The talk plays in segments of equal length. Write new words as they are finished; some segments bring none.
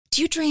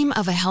Do you dream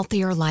of a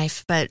healthier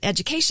life, but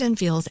education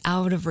feels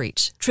out of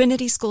reach?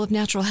 Trinity School of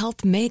Natural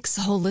Health makes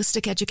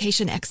holistic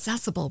education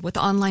accessible with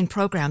online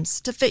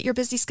programs to fit your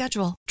busy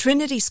schedule.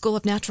 Trinity School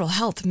of Natural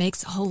Health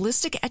makes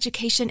holistic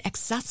education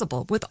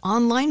accessible with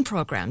online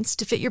programs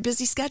to fit your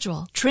busy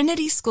schedule.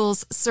 Trinity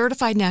School's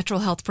Certified Natural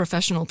Health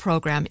Professional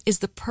Program is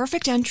the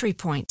perfect entry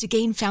point to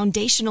gain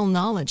foundational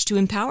knowledge to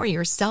empower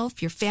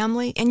yourself, your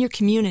family, and your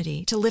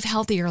community to live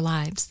healthier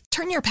lives.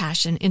 Turn your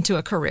passion into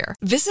a career.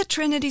 Visit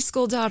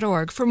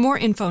trinityschool.org for more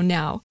info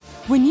now.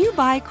 When you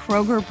buy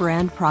Kroger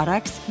brand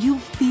products, you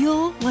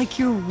feel like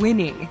you're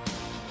winning.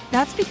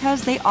 That's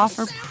because they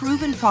offer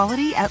proven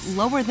quality at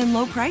lower than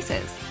low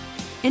prices.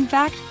 In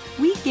fact,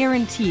 we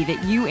guarantee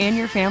that you and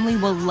your family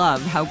will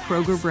love how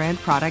Kroger brand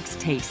products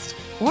taste,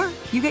 or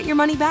you get your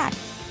money back.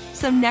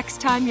 So next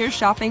time you're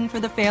shopping for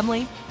the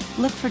family,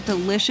 look for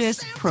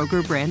delicious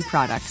Kroger brand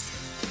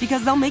products,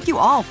 because they'll make you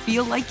all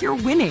feel like you're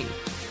winning.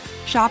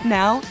 Shop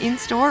now,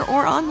 in-store,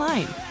 or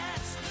online.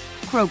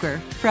 Kroger,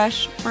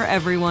 fresh for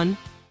everyone.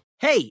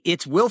 Hey,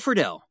 it's Will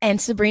Friedle.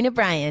 And Sabrina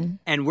Bryan.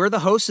 And we're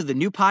the hosts of the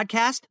new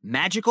podcast,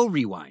 Magical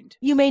Rewind.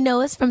 You may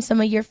know us from some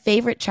of your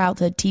favorite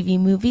childhood TV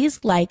movies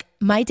like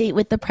My Date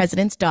with the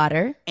President's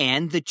Daughter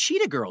and the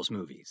Cheetah Girls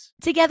movies.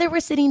 Together, we're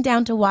sitting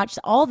down to watch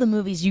all the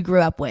movies you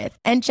grew up with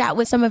and chat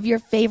with some of your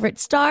favorite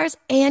stars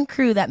and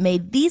crew that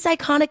made these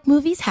iconic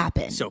movies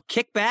happen. So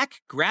kick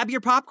back, grab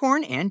your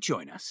popcorn, and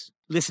join us.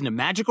 Listen to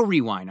Magical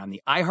Rewind on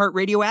the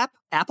iHeartRadio app,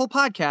 Apple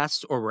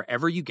Podcasts, or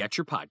wherever you get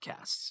your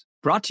podcasts.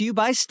 Brought to you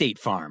by State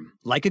Farm.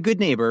 Like a good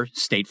neighbor,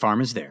 State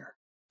Farm is there.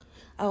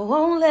 I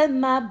won't let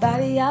my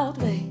body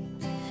outweigh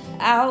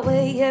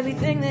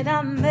everything that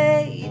I'm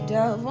made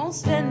of. Won't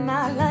spend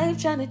my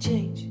life trying to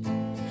change.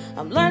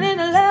 I'm learning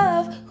to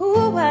love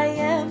who I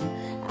am.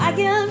 I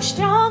am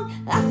strong,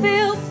 I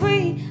feel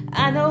free.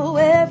 I know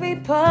every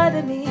part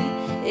of me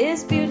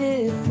is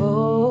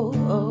beautiful.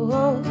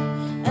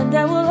 And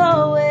I will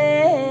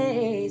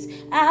always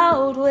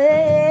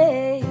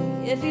outweigh.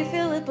 If you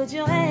feel it, put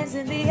your hands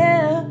in the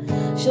air.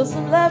 Show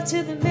some love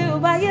to the mirror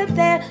while you're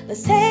there.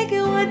 Let's take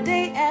it one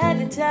day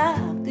at a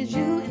time, 'cause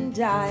you and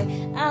I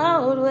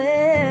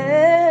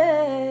outweigh.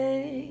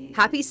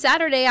 Happy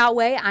Saturday,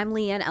 Outweigh. I'm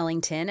Leanne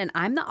Ellington, and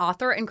I'm the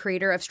author and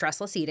creator of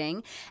Stressless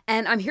Eating,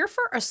 and I'm here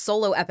for a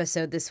solo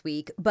episode this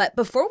week. But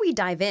before we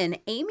dive in,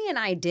 Amy and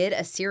I did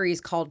a series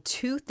called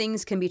Two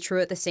Things Can Be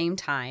True at the Same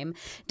Time,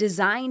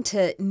 designed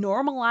to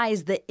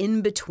normalize the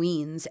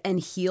in-betweens and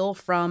heal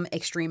from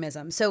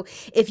extremism. So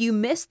if you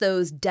missed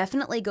those,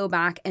 definitely go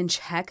back and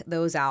check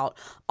those out.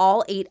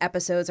 All 8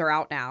 episodes are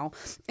out now,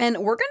 and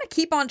we're going to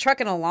keep on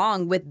trucking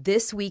along with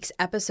this week's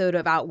episode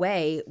of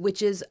Outweigh,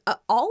 which is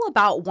all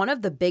about one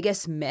of the biggest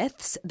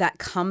myths that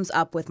comes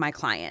up with my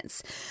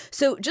clients.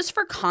 So just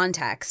for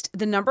context,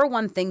 the number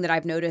one thing that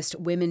I've noticed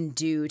women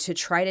do to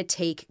try to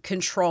take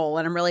control,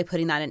 and I'm really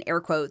putting that in air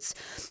quotes,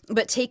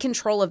 but take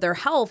control of their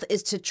health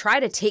is to try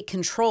to take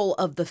control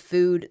of the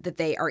food that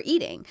they are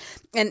eating.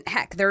 And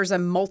heck, there's a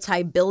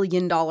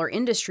multi-billion-dollar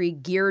industry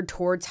geared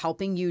towards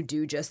helping you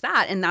do just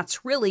that. And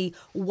that's really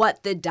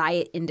what the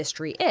diet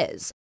industry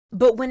is.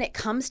 But when it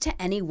comes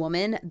to any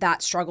woman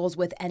that struggles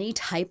with any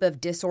type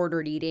of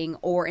disordered eating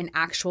or an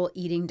actual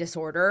eating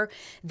disorder,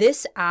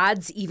 this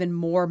adds even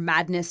more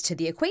madness to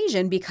the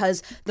equation,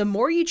 because the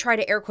more you try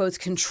to, air quotes,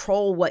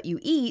 control what you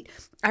eat,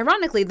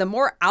 ironically, the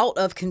more out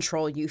of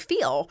control you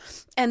feel.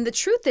 And the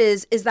truth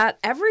is that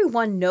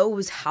everyone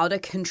knows how to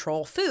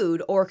control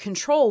food or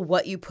control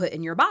what you put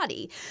in your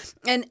body.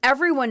 And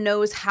everyone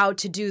knows how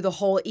to do the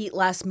whole eat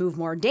less, move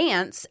more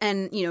dance.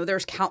 And,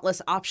 there's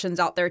countless options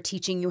out there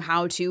teaching you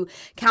how to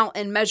count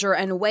and measure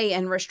and weigh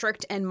and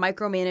restrict and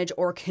micromanage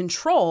or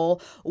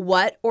control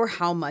what or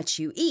how much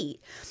you eat.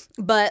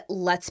 But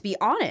let's be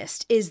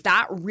honest, is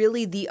that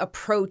really the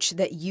approach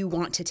that you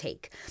want to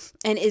take?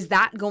 And is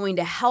that going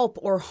to help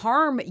or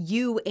harm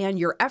you and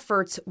your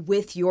efforts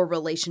with your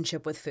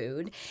relationship with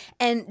food?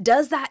 And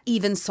does that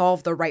even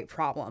solve the right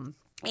problem?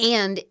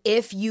 And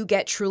if you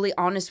get truly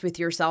honest with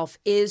yourself,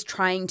 is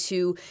trying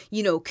to,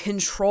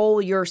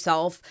 control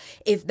yourself,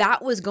 if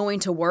that was going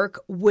to work,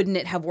 wouldn't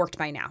it have worked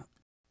by now?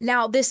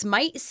 Now, this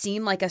might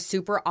seem like a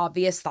super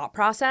obvious thought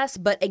process,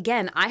 but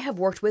again, I have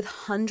worked with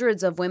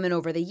hundreds of women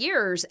over the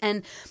years,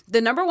 and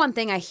the number one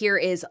thing I hear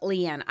is,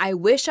 Leanne, I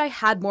wish I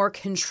had more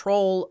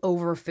control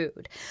over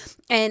food.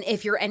 And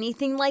if you're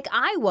anything like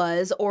I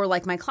was, or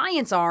like my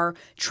clients are,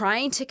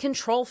 trying to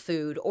control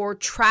food or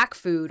track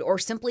food or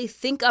simply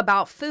think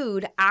about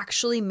food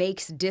actually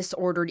makes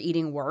disordered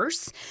eating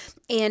worse.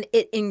 And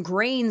it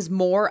ingrains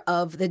more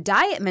of the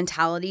diet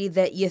mentality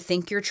that you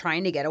think you're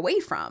trying to get away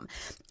from.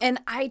 And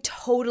I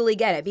totally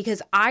get it,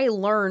 because I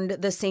learned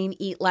the same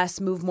eat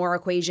less, move more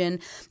equation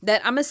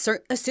that I'm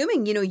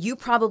assuming, you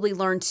probably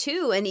learned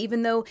too. And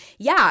even though,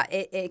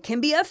 it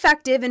can be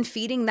effective in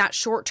feeding that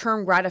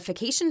short-term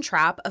gratification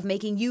trap of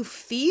making you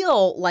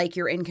feel like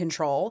you're in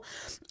control,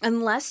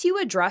 unless you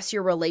address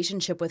your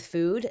relationship with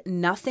food,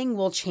 nothing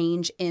will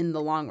change in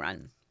the long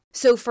run.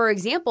 So for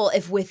example,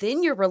 if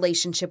within your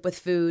relationship with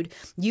food,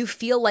 you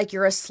feel like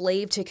you're a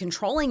slave to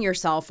controlling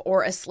yourself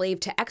or a slave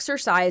to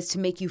exercise to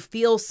make you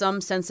feel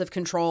some sense of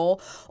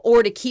control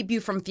or to keep you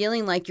from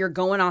feeling like you're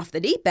going off the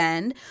deep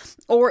end,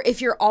 or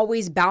if you're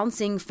always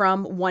bouncing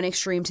from one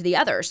extreme to the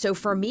other. So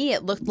for me,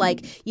 it looked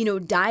like,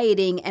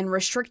 dieting and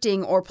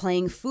restricting or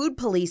playing food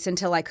police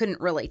until I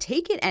couldn't really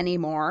take it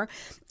anymore.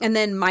 And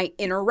then my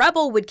inner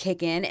rebel would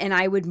kick in and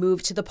I would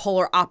move to the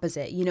polar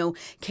opposite,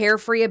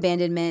 carefree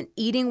abandonment,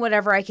 eating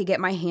whatever I could get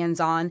my hands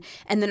on,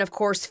 and then of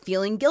course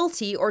feeling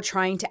guilty or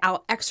trying to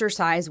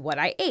out-exercise what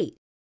I ate.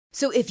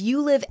 So if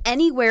you live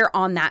anywhere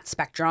on that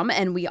spectrum,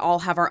 and we all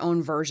have our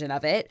own version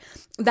of it,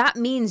 that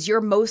means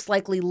you're most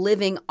likely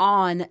living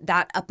on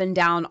that up and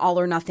down, all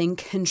or nothing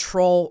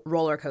control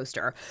roller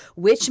coaster,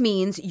 which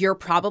means you're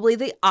probably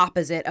the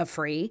opposite of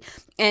free.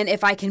 And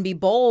if I can be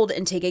bold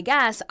and take a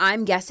guess,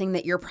 I'm guessing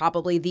that you're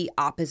probably the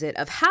opposite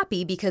of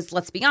happy, because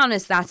let's be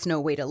honest, that's no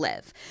way to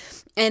live.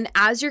 And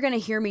as you're going to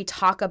hear me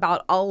talk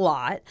about a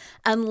lot,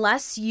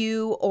 unless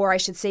you, or I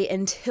should say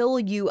until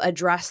you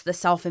address the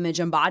self-image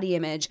and body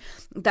image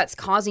that's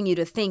causing you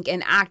to think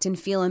and act and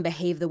feel and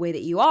behave the way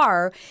that you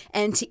are,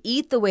 and to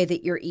eat the way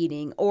that you're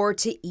eating, or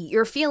to eat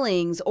your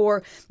feelings,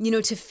 or,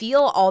 to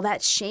feel all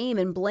that shame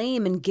and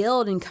blame and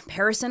guilt and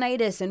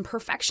comparisonitis and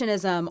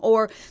perfectionism,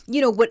 or,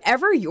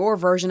 whatever your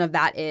version of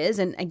that is.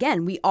 And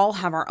again, we all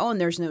have our own,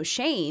 there's no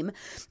shame.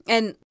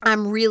 And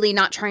I'm really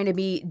not trying to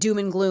be doom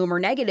and gloom or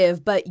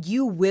negative, but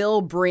you will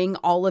bring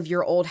all of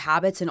your old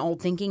habits and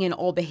old thinking and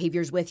old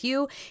behaviors with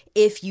you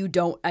if you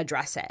don't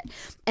address it.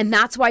 And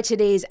that's why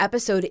today's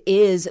episode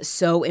is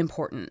so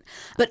important.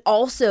 But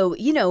also,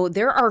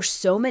 there are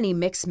so many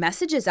mixed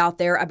messages out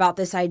there about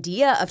this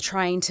idea of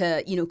trying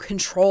to,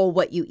 control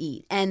what you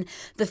eat, and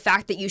the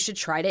fact that you should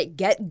try to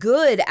get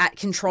good at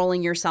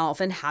controlling yourself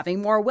and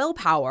having more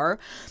willpower.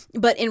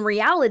 But in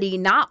reality,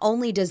 not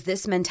only does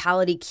this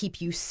mentality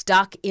keep you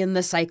stuck in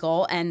the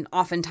cycle, and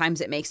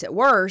oftentimes it makes it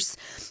worse,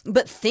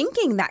 but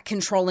thinking that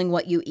controlling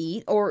what you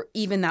eat or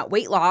even that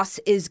weight loss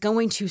is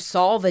going to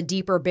solve a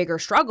deeper, bigger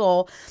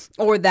struggle,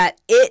 or that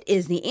it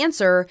is the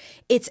answer,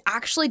 it's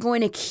actually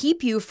going to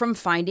keep you from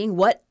finding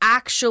what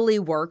actually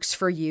works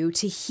for you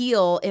to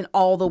heal in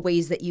all the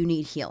ways that you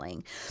need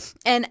healing.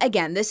 And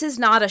again, this is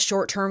not a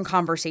short-term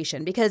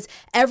conversation, because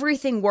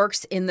everything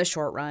works in the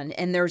short run,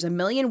 and there's a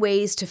million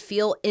ways to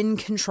feel in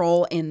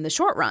control in the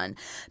short run.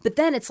 But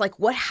then it's like,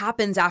 what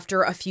happens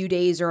after a few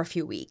days or a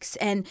few weeks?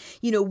 And,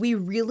 we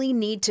really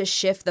need to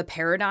shift the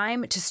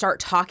paradigm to start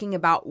talking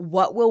about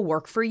what will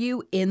work for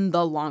you in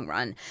the long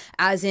run,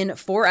 as in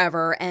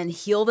forever, and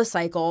heal the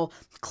cycle,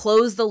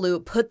 close the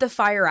loop, put the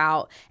fire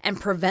out, and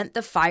prevent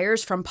the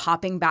fires from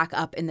popping back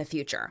up in the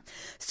future.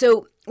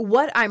 So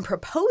what I'm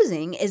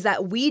proposing is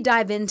that we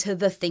dive into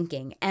the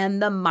thinking and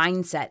the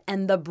mindset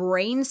and the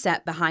brain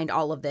set behind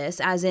all of this,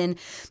 as in,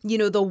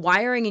 the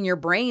wiring in your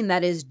brain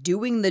that is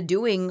doing the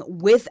doing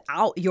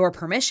without your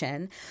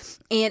permission.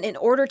 And in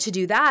order to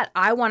do that,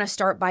 I want to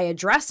start by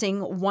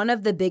addressing one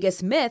of the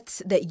biggest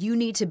myths that you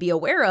need to be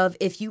aware of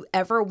if you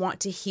ever want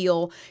to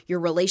heal your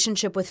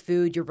relationship with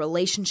food, your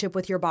relationship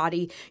with your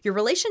body, your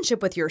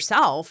relationship with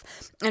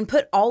yourself, and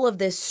put all of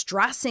this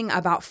stressing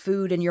about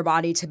food and your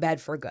body to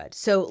bed for good.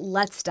 So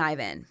let's dive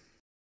in.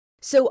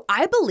 So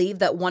I believe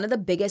that one of the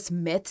biggest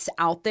myths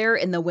out there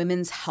in the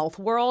women's health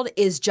world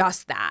is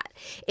just that.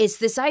 It's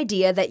this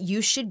idea that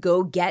you should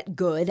go get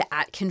good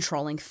at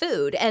controlling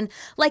food. And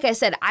like I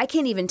said, I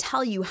can't even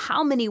tell you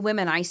how many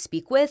women I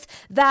speak with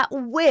that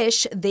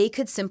wish they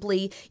could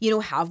simply,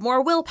 have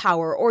more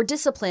willpower or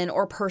discipline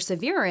or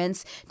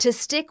perseverance to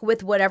stick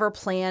with whatever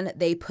plan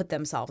they put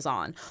themselves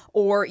on.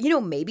 Or,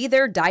 maybe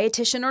their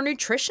dietitian or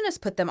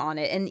nutritionist put them on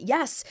it. And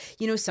yes,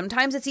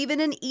 sometimes it's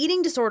even an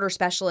eating disorder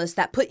specialist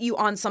that put you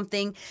on something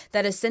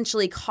that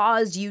essentially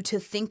caused you to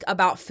think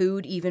about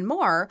food even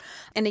more.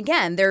 And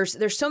again,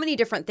 there's so many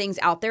different things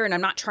out there, and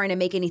I'm not trying to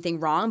make anything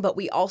wrong, but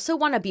we also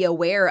want to be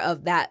aware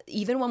of that.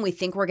 Even when we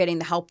think we're getting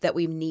the help that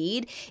we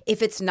need,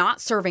 if it's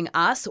not serving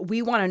us,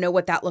 we want to know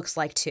what that looks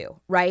like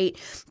too, right?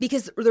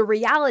 Because the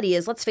reality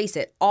is, let's face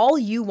it, all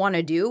you want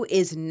to do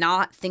is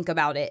not think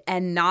about it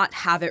and not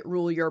have it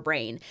rule your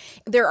brain.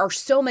 There are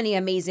so many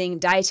amazing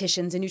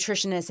dietitians and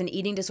nutritionists and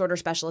eating disorder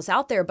specialists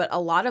out there, but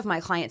a lot of my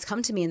clients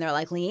come to me and they're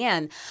like,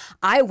 Leanne,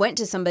 I went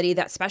to somebody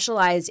that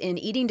specialized in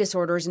eating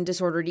disorders and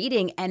disordered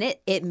eating, and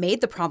it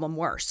made the problem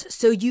worse.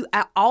 So you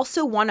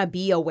also want to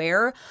be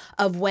aware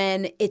of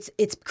when it's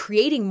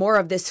creating more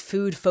of this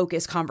food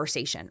focused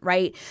conversation,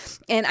 right?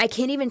 And I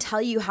can't even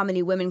tell you how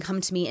many women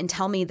come to me and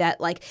tell me that,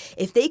 like,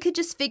 if they could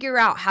just figure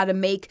out how to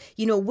make,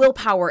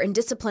 willpower and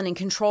discipline and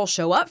control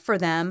show up for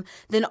them,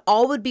 then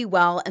all would be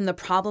well and the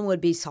problem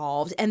would be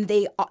solved. And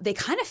they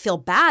kind of feel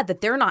bad that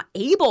they're not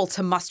able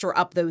to muster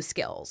up those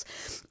skills.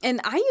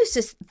 And I used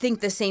to think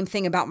the same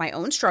thing about my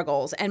own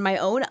struggles and my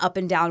own up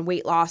and down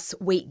weight loss,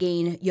 weight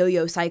gain,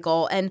 yo-yo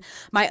cycle, and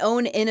my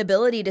own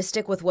inability to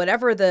stick with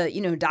whatever the,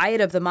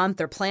 diet of the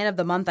month or plan of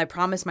the month I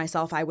promised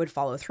myself I would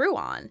follow through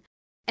on.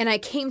 And I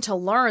came to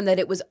learn that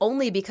it was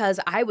only because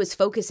I was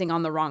focusing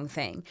on the wrong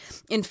thing.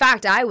 In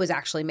fact, I was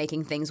actually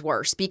making things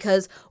worse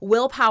because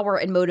willpower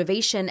and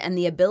motivation and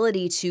the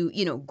ability to,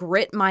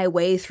 grit my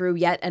way through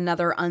yet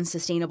another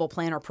unsustainable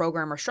plan or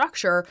program or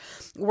structure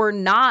were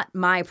not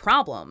my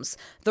problems.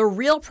 The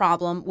real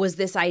problem was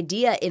this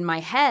idea in my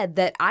head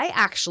that I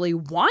actually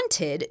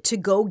wanted to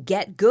go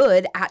get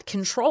good at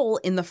control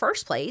in the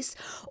first place,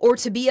 or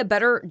to be a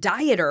better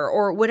dieter,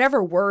 or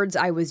whatever words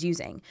I was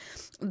using.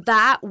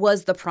 That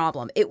was the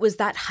problem. It was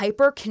that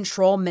hyper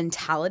control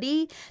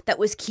mentality that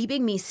was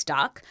keeping me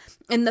stuck.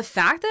 And the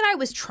fact that I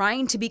was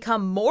trying to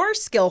become more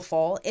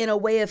skillful in a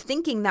way of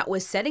thinking that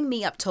was setting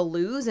me up to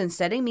lose and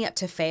setting me up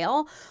to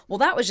fail, well,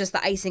 that was just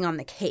the icing on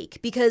the cake.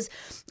 Because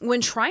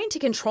when trying to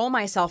control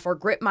myself or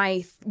grit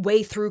my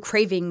way through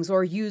cravings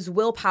or use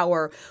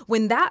willpower,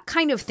 when that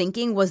kind of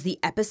thinking was the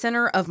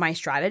epicenter of my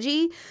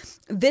strategy,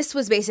 this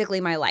was basically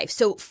my life.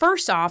 So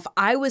first off,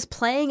 I was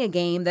playing a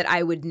game that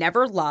I would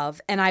never love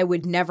and I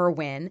would never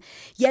win.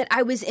 Yet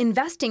I was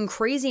investing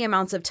crazy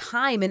amounts of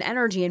time and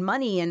energy and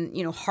money and,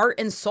 heart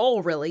and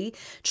soul, really,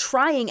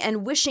 trying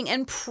and wishing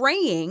and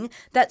praying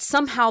that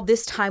somehow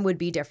this time would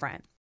be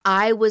different.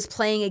 I was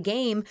playing a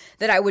game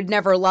that I would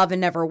never love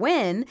and never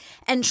win,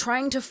 and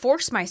trying to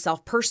force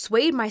myself,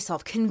 persuade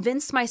myself,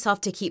 convince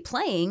myself to keep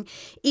playing,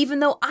 even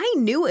though I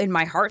knew in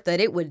my heart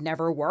that it would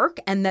never work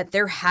and that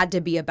there had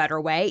to be a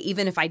better way,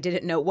 even if I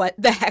didn't know what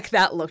the heck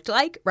that looked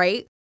like,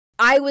 right?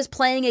 I was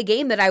playing a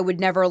game that I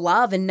would never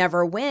love and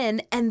never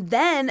win, and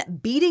then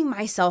beating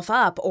myself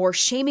up or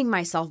shaming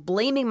myself,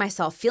 blaming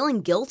myself,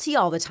 feeling guilty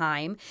all the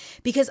time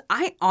because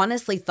I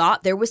honestly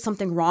thought there was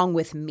something wrong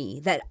with me,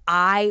 that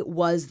I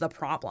was the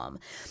problem.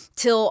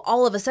 Till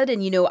all of a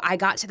sudden, I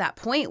got to that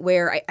point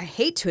where I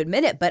hate to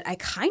admit it, but I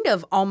kind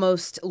of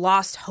almost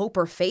lost hope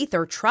or faith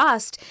or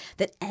trust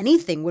that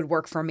anything would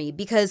work for me,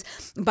 because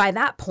by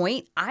that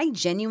point, I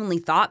genuinely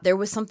thought there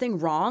was something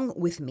wrong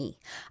with me.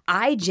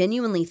 I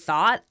genuinely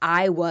thought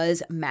I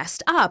was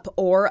messed up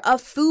or a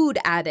food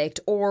addict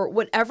or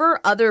whatever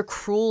other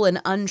cruel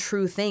and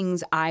untrue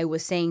things I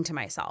was saying to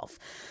myself.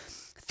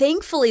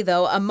 Thankfully,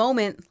 though, a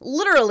moment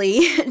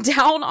literally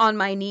down on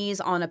my knees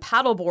on a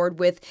paddleboard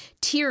with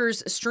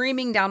tears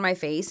streaming down my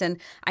face,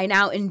 and I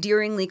now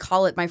endearingly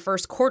call it my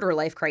first quarter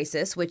life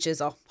crisis, which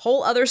is a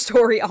whole other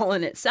story all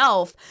in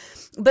itself.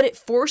 But it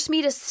forced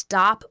me to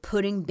stop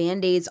putting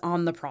Band-Aids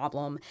on the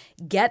problem,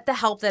 get the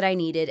help that I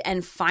needed,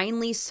 and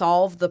finally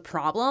solve the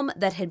problem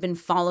that had been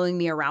following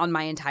me around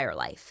my entire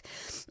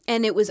life.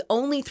 And it was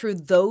only through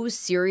those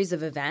series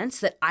of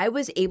events that I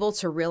was able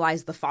to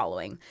realize the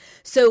following.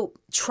 So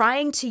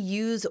trying to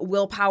use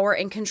willpower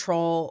and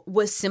control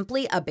was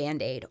simply a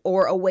Band-Aid,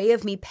 or a way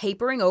of me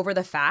papering over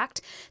the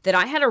fact that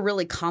I had a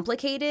really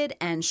complicated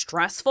and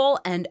stressful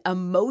and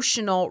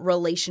emotional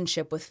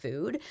relationship with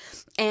food,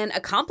 and a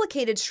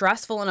complicated,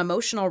 stressful, and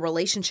emotional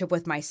relationship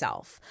with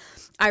myself.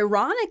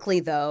 Ironically,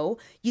 though,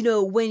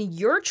 when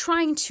you're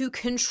trying to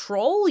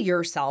control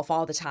yourself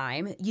all the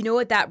time, you know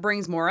what that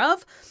brings more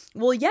of?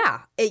 Well,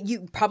 yeah,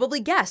 you probably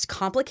guessed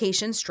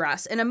complication,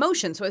 stress, and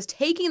emotion. So I was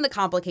taking the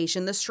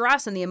complication, the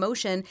stress, and the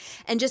emotion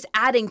and just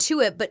adding to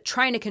it, but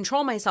trying to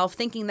control myself,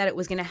 thinking that it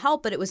was going to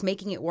help, but it was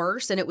making it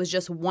worse. And it was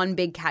just one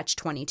big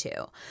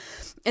catch-22.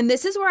 And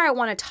this is where I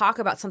want to talk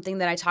about something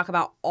that I talk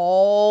about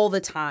all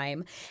the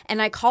time,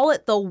 and I call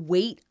it the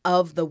weight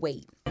of the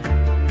weight.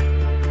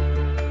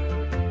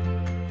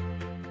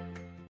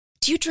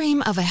 Do you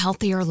dream of a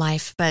healthier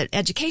life, but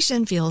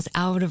education feels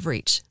out of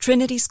reach?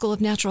 Trinity School of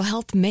Natural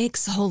Health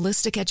makes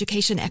holistic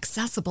education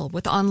accessible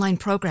with online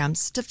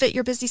programs to fit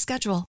your busy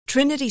schedule.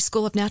 Trinity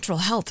School of Natural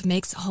Health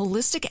makes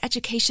holistic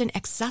education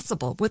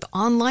accessible with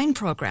online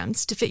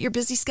programs to fit your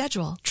busy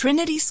schedule.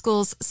 Trinity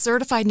School's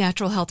Certified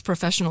Natural Health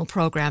Professional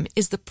Program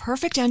is the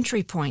perfect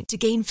entry point to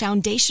gain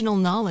foundational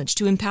knowledge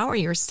to empower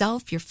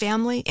yourself, your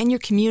family, and your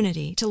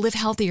community to live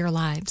healthier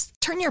lives.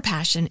 Turn your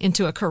passion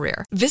into a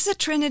career. Visit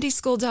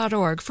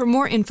trinityschool.org for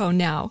more info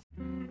now.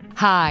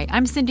 Hi,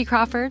 I'm Cindy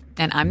Crawford,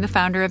 and I'm the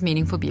founder of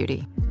Meaningful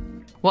Beauty.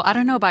 Well, I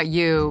don't know about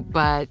you,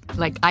 but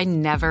I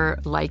never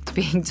liked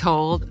being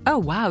told, oh,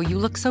 wow, you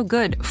look so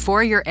good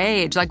for your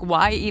age.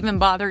 Why even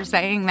bother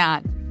saying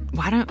that?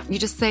 Why don't you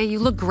just say you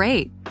look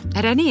great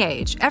at any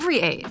age, every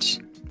age?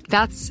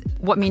 That's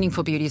what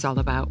Meaningful Beauty is all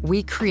about.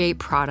 We create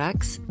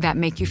products that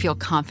make you feel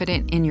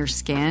confident in your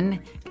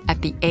skin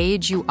at the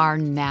age you are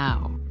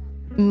now.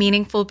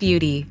 Meaningful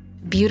Beauty.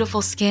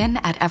 Beautiful skin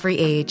at every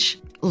age.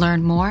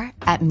 Learn more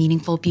at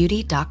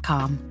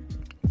meaningfulbeauty.com.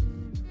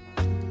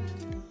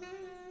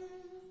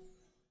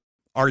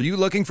 Are you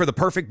looking for the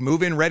perfect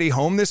move-in ready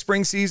home this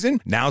spring season?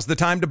 Now's the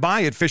time to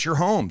buy at Fisher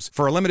Homes.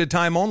 For a limited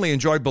time only,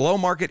 enjoy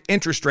below-market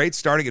interest rates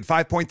starting at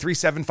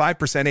 5.375%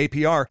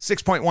 APR,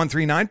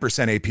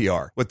 6.139%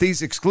 APR. With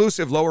these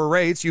exclusive lower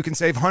rates, you can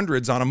save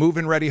hundreds on a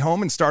move-in ready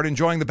home and start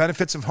enjoying the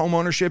benefits of home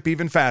ownership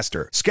even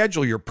faster.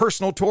 Schedule your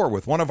personal tour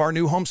with one of our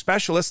new home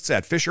specialists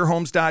at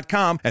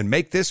FisherHomes.com and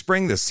make this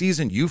spring the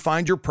season you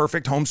find your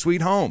perfect home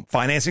sweet home.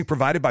 Financing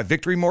provided by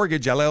Victory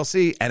Mortgage,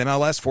 LLC,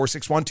 NMLS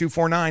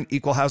 461249,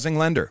 Equal Housing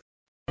Lender.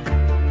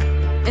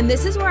 And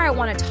this is where I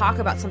want to talk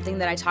about something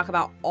that I talk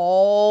about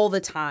all the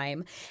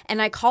time, and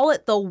I call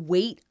it the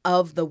weight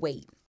of the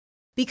weight.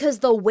 Because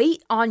the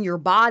weight on your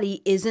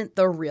body isn't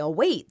the real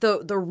weight.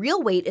 The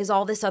real weight is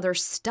all this other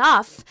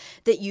stuff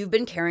that you've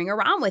been carrying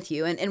around with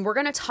you. And we're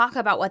going to talk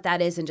about what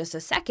that is in just a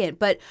second.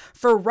 But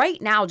for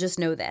right now, just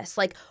know this.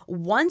 Like,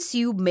 once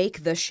you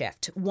make the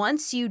shift,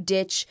 once you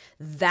ditch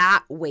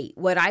that weight,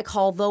 what I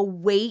call the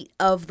weight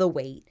of the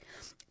weight,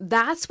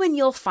 that's when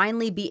you'll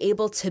finally be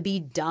able to be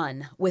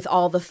done with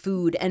all the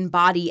food and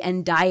body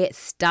and diet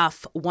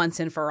stuff once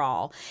and for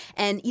all.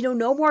 And,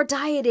 no more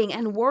dieting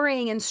and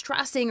worrying and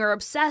stressing or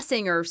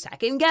obsessing or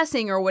second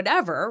guessing or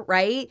whatever,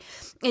 right?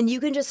 And you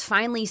can just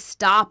finally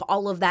stop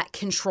all of that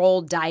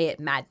controlled diet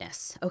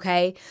madness,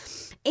 okay?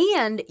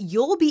 And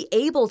you'll be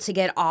able to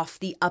get off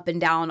the up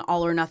and down,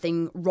 all or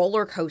nothing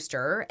roller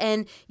coaster,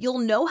 and you'll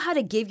know how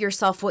to give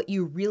yourself what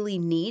you really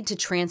need to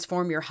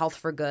transform your health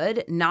for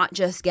good, not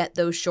just get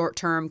those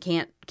short-term,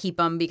 can't keep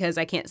them because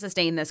I can't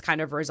sustain this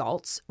kind of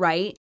results,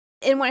 right?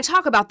 And when I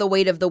talk about the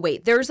weight of the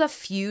weight, there's a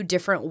few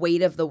different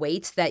weight of the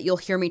weights that you'll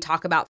hear me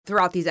talk about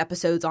throughout these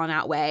episodes on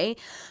Outweigh.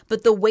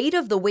 But the weight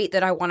of the weight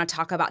that I want to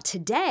talk about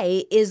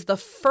today is the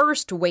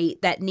first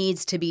weight that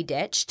needs to be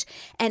ditched.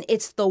 And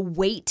it's the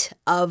weight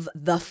of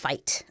the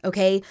fight,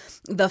 okay?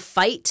 The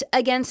fight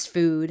against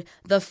food,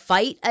 the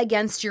fight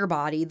against your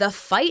body, the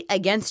fight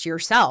against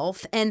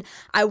yourself. And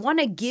I want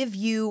to give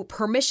you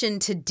permission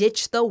to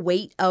ditch the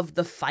weight of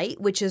the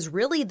fight, which is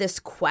really this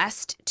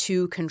quest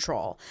to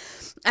control.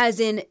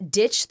 As in,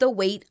 ditch the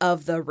weight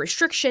of the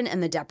restriction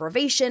and the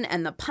deprivation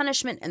and the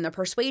punishment and the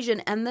persuasion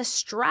and the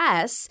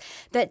stress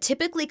that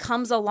typically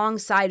comes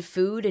alongside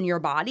food in your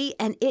body,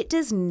 and it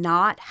does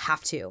not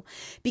have to.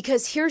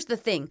 Because here's the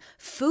thing,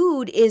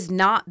 food is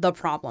not the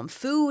problem.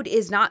 Food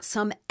is not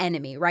some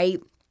enemy, right?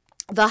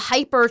 The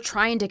hyper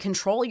trying to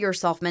control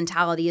yourself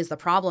mentality is the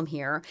problem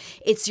here.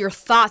 It's your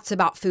thoughts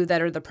about food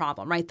that are the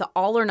problem, right? The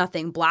all or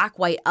nothing, black,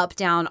 white, up,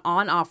 down,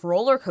 on, off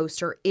roller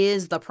coaster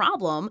is the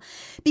problem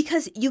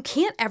because you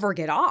can't ever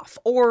get off.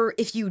 Or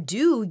if you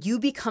do, you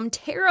become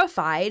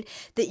terrified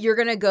that you're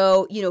going to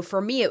go,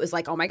 for me, it was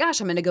like, oh my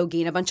gosh, I'm going to go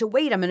gain a bunch of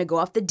weight. I'm going to go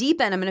off the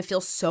deep end. I'm going to feel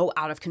so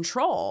out of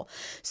control.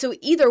 So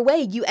either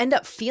way, you end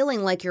up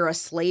feeling like you're a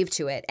slave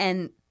to it.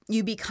 And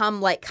you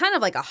become kind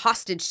of like a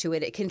hostage to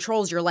it. It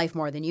controls your life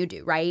more than you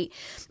do, right?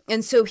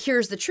 And so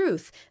here's the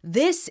truth.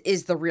 This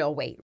is the real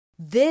weight.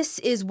 This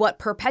is what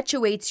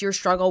perpetuates your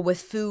struggle with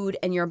food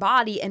and your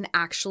body and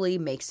actually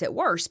makes it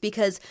worse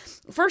because,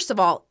 first of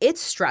all,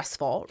 it's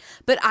stressful,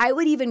 but I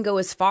would even go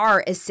as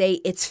far as say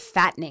it's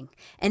fattening.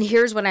 And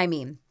here's what I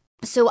mean.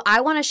 So I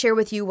want to share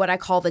with you what I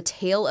call the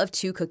tale of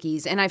two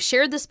cookies. And I've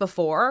shared this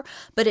before,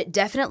 but it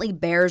definitely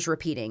bears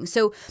repeating.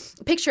 So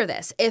picture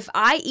this. If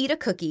I eat a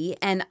cookie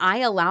and I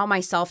allow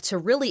myself to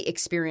really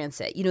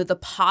experience it, the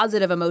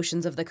positive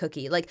emotions of the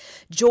cookie, like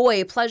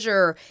joy,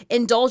 pleasure,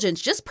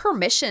 indulgence, just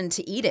permission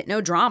to eat it,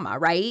 no drama,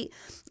 right?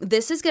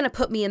 This is going to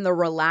put me in the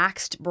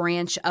relaxed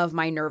branch of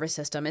my nervous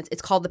system.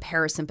 It's called the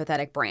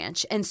parasympathetic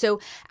branch. And so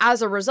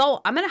as a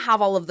result, I'm going to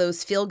have all of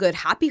those feel-good,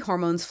 happy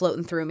hormones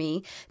floating through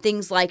me,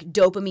 things like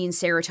dopamine,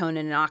 serotonin,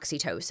 and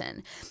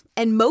oxytocin.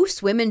 And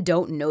most women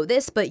don't know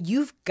this, but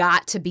you've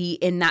got to be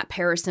in that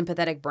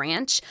parasympathetic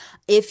branch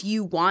if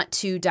you want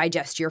to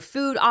digest your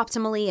food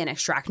optimally and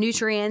extract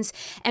nutrients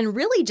and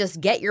really just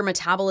get your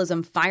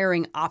metabolism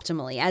firing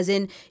optimally, as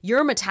in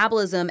your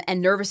metabolism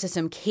and nervous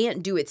system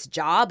can't do its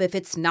job if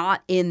it's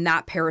not in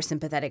that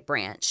parasympathetic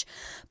branch.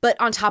 But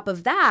on top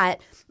of that,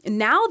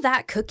 now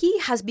that cookie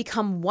has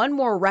become one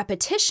more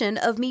repetition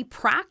of me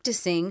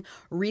practicing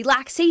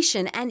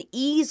relaxation and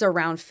ease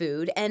around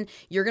food. And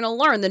you're going to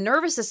learn the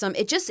nervous system,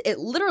 it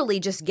literally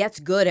just gets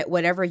good at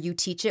whatever you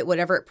teach it,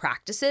 whatever it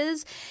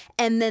practices.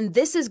 And then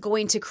this is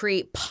going to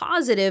create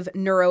positive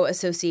neuro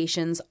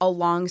associations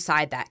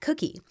alongside that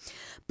cookie.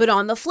 But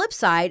on the flip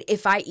side,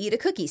 if I eat a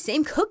cookie,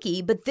 same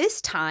cookie, but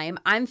this time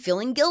I'm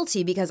feeling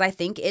guilty because I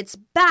think it's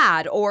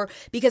bad or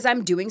because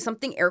I'm doing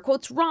something air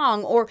quotes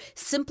wrong or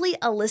simply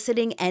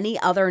eliciting any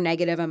other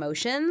negative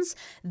emotions,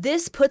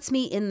 this puts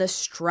me in the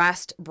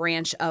stressed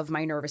branch of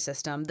my nervous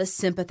system, the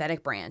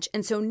sympathetic branch.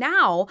 And so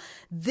now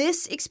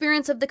this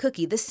experience of the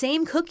cookie, the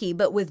same cookie,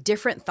 but with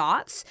different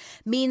thoughts,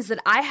 means that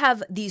I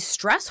have these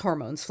stress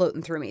hormones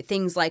floating through me,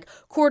 things like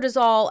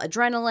cortisol,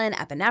 adrenaline,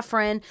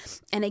 epinephrine.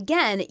 And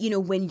again,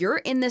 when you're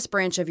in this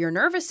branch of your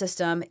nervous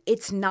system,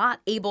 it's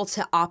not able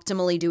to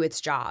optimally do its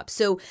job.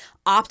 So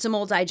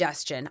optimal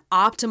digestion,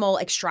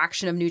 optimal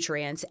extraction of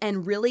nutrients,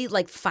 and really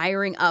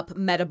firing up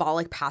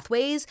metabolic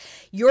pathways,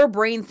 your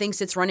brain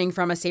thinks it's running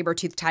from a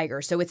saber-toothed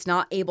tiger. So it's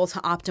not able to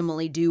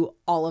optimally do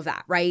all of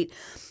that, right?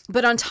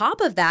 But on top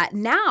of that,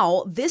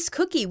 now this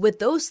cookie with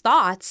those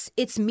thoughts,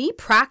 it's me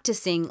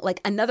practicing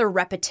another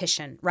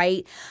repetition,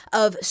 right?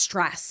 Of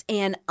stress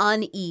and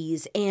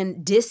unease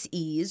and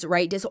dis-ease,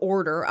 right?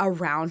 Disorder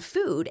around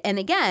food. And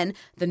again,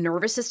 the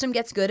nervous system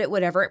gets good at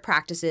whatever it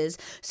practices.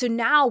 So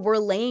now we're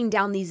laying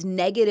down these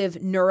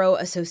negative neuro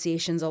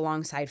associations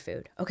alongside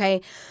food,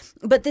 okay?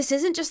 But this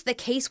isn't just the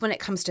case when it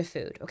comes to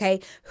food, okay?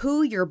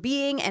 Who you're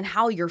being and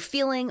how you're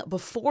feeling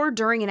before,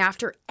 during, and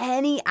after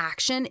any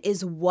action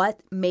is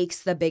what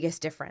makes the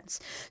biggest difference.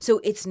 So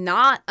it's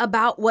not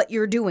about what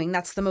you're doing.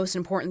 That's the most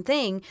important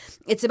thing.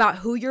 It's about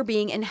who you're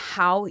being and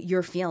how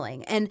you're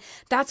feeling. And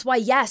that's why,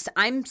 yes,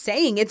 I'm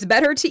saying it's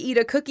better to eat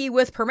a cookie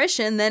with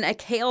permission than a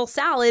kale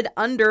salad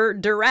under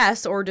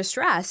duress or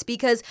distress,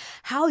 because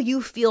how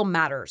you feel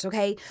matters,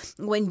 okay?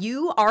 When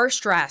you are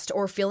stressed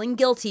or feeling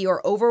guilty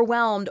or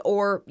overwhelmed,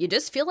 or you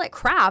just feel like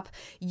crap,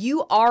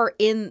 you're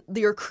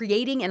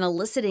creating and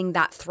eliciting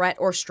that threat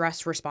or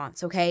stress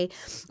response, okay?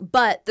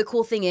 But the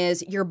cool thing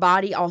is your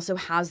body also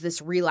has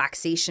this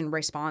relaxation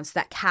response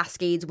that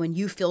cascades when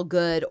you feel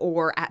good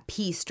or at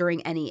peace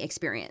during any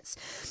experience.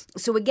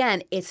 So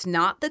again, it's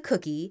not the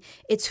cookie,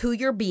 it's who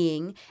you're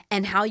being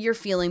and how you're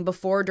feeling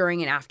before,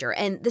 during, and after.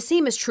 And the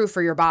same is true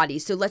for your body.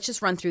 So let's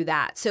just run through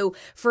that. So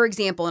for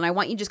example, and I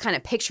want you to just kind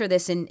of picture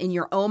this in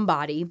your own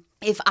body.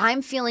 If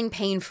I'm feeling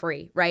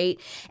pain-free, right,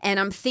 and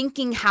I'm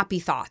thinking happy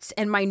thoughts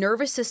and my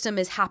nervous system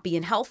is happy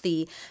and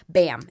healthy,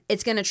 bam,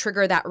 it's going to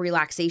trigger that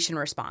relaxation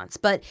response.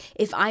 But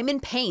if I'm in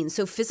pain,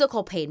 so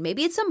physical pain,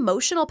 maybe it's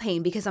emotional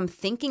pain because I'm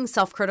thinking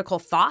self-critical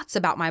thoughts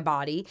about my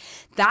body,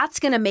 that's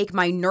going to make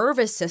my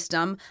nervous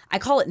system, I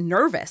call it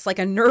nervous, like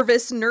a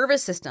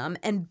nervous system,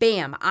 and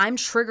bam, I'm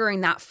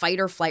triggering that fight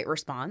or flight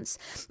response.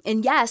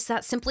 And yes,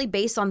 that's simply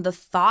based on the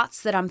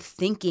thoughts that I'm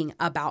thinking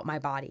about my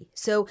body.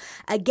 So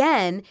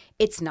again,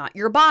 it's not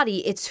your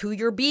body, it's who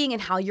you're being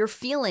and how you're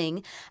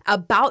feeling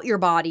about your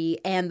body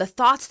and the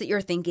thoughts that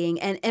you're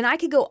thinking. And I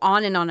could go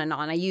on and on and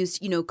on. I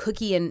used,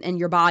 cookie and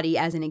your body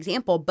as an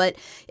example, but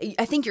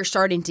I think you're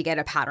starting to get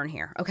a pattern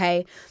here,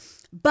 okay?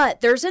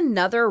 But there's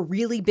another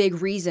really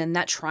big reason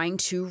that trying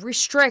to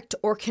restrict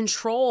or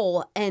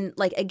control, and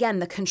again,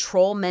 the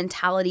control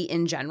mentality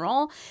in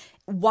general,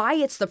 why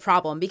it's the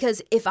problem.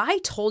 Because if I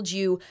told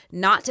you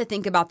not to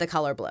think about the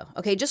color blue,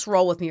 okay, just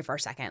roll with me for a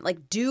second.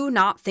 Do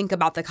not think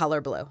about the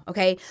color blue,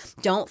 okay?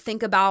 Don't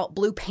think about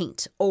blue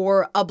paint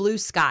or a blue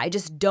sky.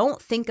 Just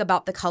don't think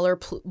about the color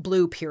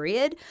blue,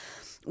 period.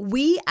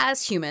 We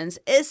as humans,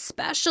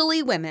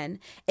 especially women,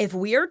 if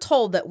we are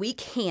told that we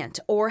can't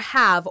or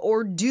have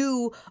or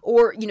do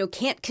or,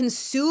 can't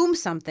consume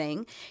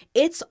something,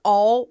 it's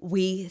all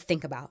we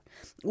think about.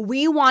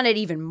 We want it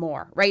even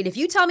more, right? If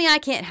you tell me I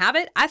can't have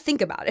it, I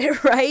think about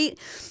it, right?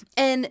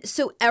 And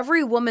so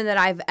every woman that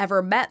I've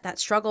ever met that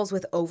struggles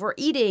with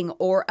overeating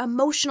or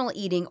emotional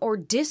eating or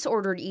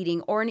disordered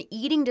eating or an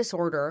eating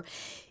disorder,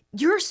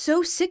 you're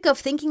so sick of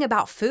thinking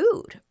about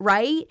food,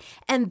 right?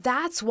 And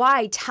that's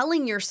why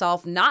telling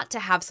yourself not to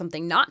have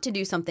something, not to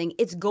do something,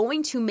 it's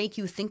going to make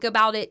you think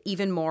about it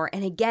even more.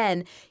 And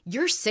again,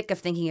 you're sick of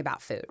thinking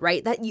about food,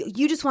 right? That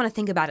you just want to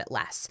think about it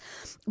less.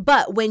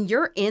 But when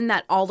you're in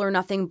that all or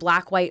nothing,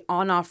 black, white,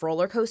 on-off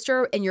roller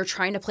coaster and you're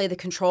trying to play the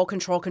control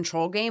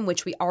game,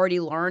 which we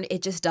already learned,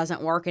 it just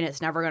doesn't work and it's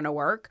never going to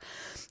work.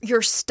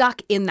 You're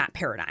stuck in that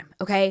paradigm,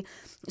 okay?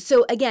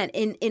 So again,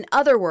 in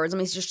other words, let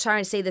me just try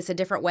to say this a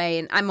different way.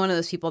 And I'm one of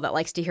those people that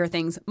likes to hear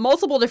things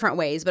multiple different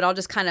ways, but I'll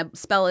just kind of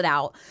spell it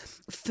out.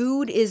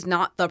 Food is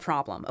not the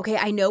problem. Okay.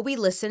 I know we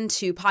listen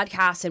to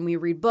podcasts and we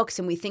read books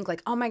and we think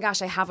oh my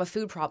gosh, I have a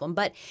food problem,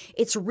 but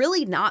it's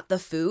really not the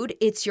food.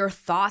 It's your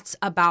thoughts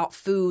about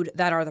food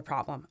that are the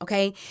problem.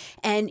 Okay.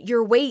 And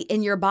your weight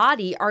and your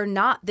body are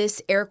not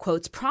this air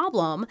quotes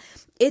problem.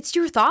 It's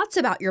your thoughts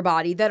about your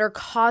body that are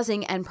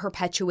causing and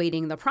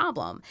perpetuating the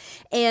problem.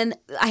 And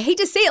I hate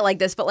to say it like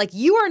this, but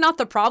you are not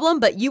the problem,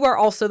 but you are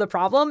also the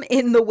problem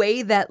in the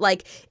way that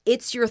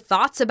it's your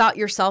thoughts about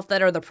yourself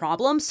that are the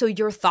problem. So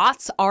your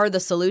thoughts are the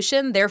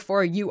solution.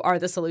 Therefore, you are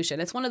the solution.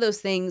 It's one of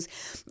those things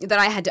that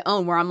I had to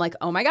own where I'm like,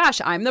 oh my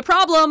gosh, I'm the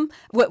problem.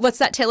 What's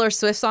that Taylor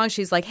Swift song?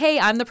 She's like, hey,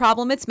 I'm the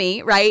problem. It's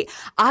me, right?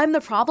 I'm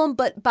the problem,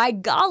 but by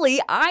golly,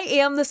 I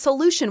am the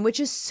solution, which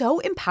is so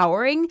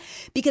empowering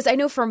because I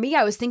know for me,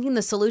 I was thinking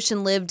the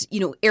solution lived,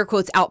 air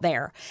quotes out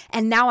there.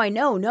 And now I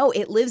know, no,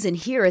 it lives in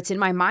here. It's in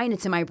my mind.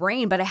 It's in my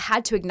brain. But I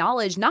had to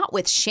acknowledge, not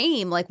with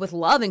shame, with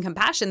love and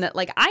compassion, that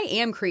I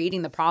am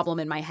creating the problem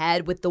in my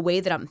head with the way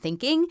that I'm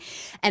thinking.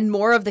 And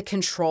more of the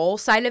control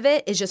side of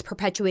it is just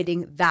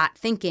perpetuating that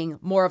thinking,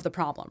 more of the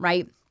problem,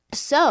 right?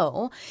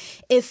 So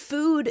if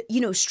food,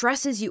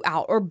 stresses you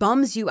out or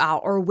bums you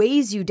out or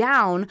weighs you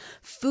down,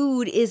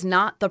 food is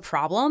not the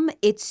problem.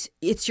 It's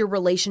your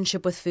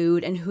relationship with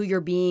food and who you're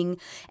being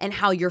and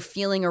how you're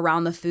feeling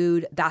around the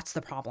food. That's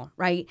the problem,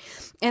 right?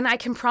 And I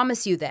can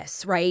promise you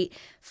this, right?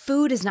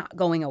 Food is not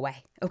going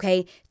away,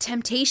 okay?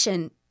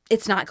 Temptation,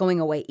 it's not going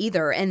away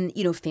either. And,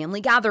 family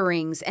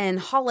gatherings and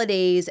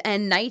holidays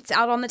and nights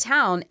out on the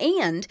town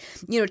and,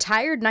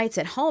 tired nights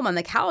at home on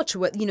the couch,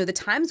 the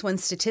times when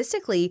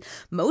statistically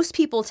most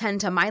people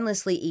tend to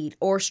mindlessly eat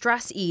or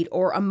stress eat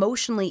or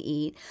emotionally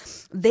eat,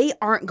 they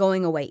aren't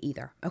going away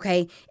either.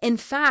 Okay. In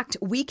fact,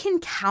 we can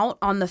count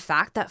on the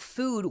fact that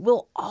food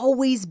will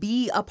always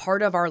be a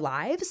part of our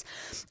lives.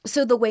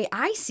 So the way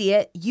I see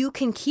it, you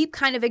can keep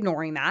kind of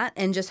ignoring that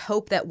and just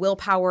hope that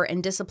willpower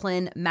and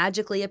discipline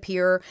magically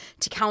appear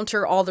to counter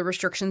counter all the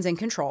restrictions and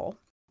control.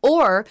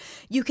 Or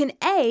you can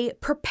A,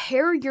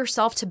 prepare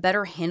yourself to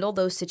better handle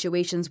those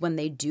situations when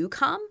they do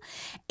come,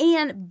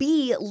 and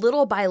B,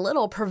 little by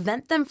little,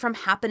 prevent them from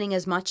happening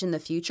as much in the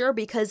future,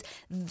 because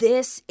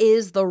this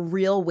is the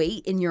real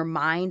weight in your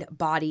mind,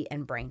 body,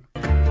 and brain.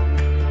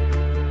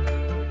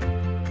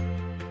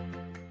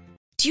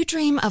 Do you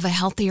dream of a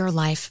healthier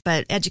life,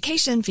 but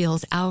education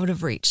feels out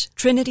of reach?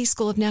 Trinity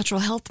School of Natural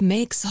Health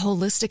makes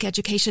holistic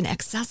education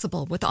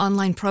accessible with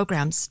online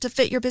programs to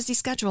fit your busy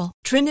schedule.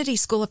 Trinity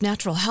School of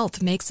Natural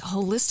Health makes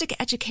holistic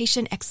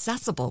education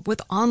accessible with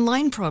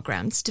online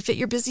programs to fit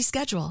your busy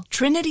schedule.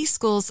 Trinity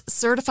School's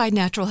Certified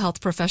Natural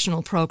Health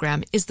Professional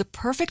Program is the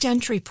perfect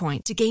entry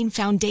point to gain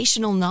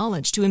foundational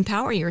knowledge to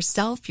empower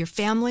yourself, your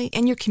family,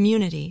 and your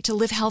community to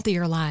live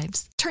healthier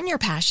lives. Turn your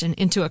passion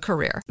into a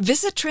career.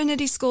 Visit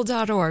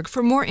trinityschool.org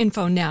for more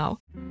info now.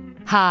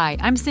 Hi,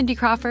 I'm Cindy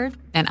Crawford,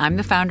 and I'm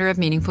the founder of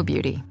Meaningful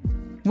Beauty.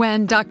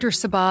 When Dr.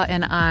 Sabah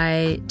and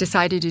I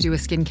decided to do a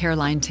skincare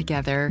line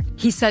together,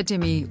 he said to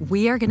me,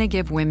 we are going to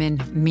give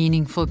women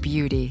meaningful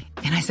beauty.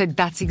 And I said,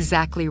 that's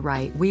exactly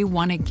right. We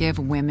want to give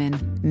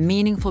women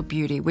meaningful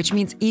beauty, which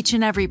means each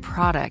and every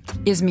product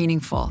is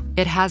meaningful.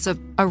 It has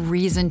a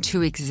reason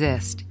to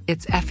exist.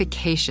 It's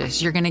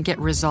efficacious. You're going to get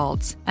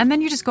results. And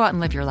then you just go out and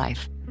live your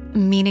life.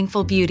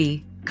 Meaningful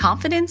Beauty.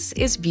 Confidence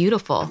is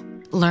beautiful.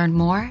 Learn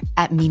more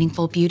at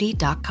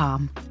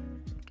meaningfulbeauty.com.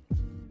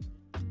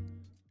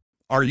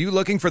 Are you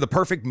looking for the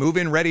perfect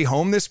move-in ready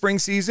home this spring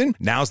season?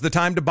 Now's the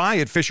time to buy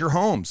at Fisher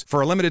Homes. For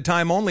a limited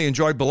time only,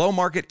 enjoy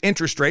below-market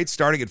interest rates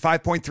starting at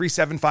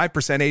 5.375%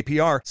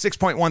 APR,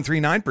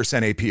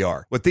 6.139%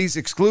 APR. With these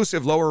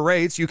exclusive lower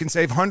rates, you can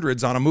save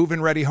hundreds on a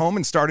move-in ready home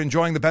and start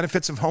enjoying the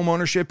benefits of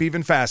homeownership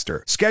even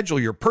faster. Schedule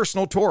your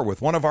personal tour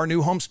with one of our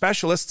new home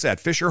specialists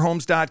at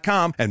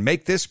FisherHomes.com and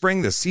make this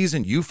spring the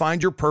season you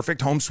find your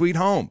perfect home sweet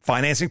home.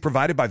 Financing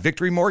provided by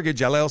Victory Mortgage,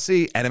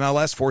 LLC,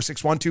 NMLS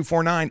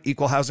 461249,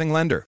 Equal Housing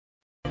Lender.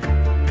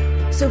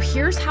 So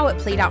here's how it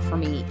played out for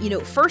me.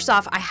 First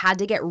off, I had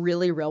to get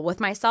really real with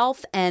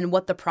myself and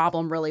what the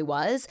problem really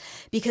was,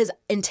 because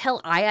until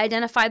I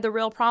identified the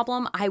real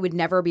problem, I would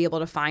never be able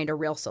to find a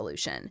real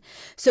solution.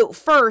 So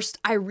first,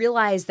 I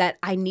realized that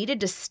I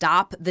needed to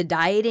stop the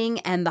dieting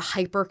and the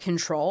hyper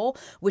control,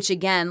 which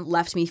again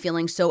left me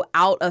feeling so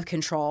out of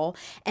control,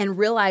 and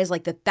realized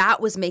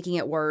that was making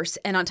it worse.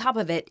 And on top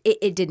of it,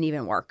 it didn't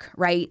even work,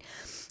 right?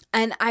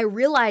 And I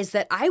realized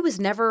that I was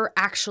never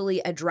actually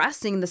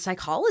addressing the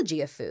psychology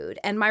of food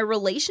and my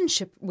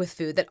relationship with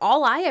food, that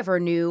all I ever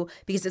knew,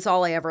 because it's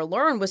all I ever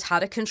learned, was how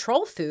to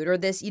control food, or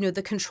this,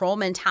 the control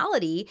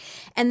mentality.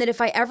 And that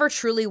if I ever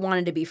truly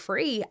wanted to be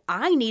free,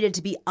 I needed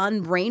to be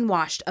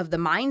unbrainwashed of the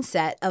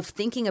mindset of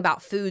thinking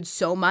about food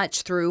so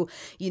much through,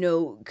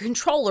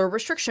 control or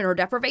restriction or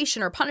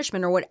deprivation or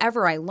punishment or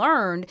whatever I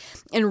learned,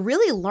 and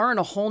really learn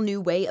a whole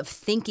new way of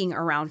thinking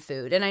around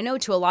food. And I know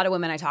to a lot of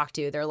women I talk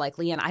to, they're like,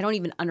 Leanne, I don't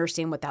even understand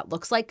what that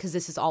looks like, because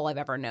this is all I've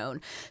ever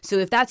known. So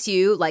if that's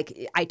you,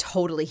 I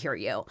totally hear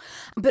you.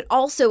 But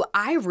also,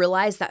 I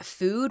realized that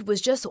food was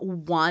just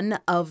one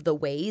of the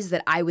ways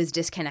that I was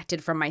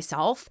disconnected from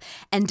myself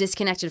and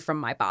disconnected from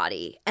my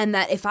body. And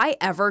that if I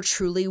ever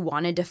truly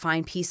wanted to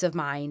find peace of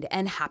mind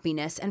and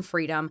happiness and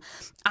freedom,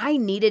 I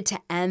needed to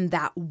end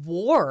that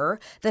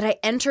war that I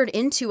entered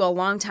into a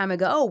long time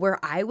ago, where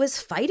I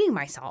was fighting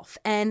myself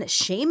and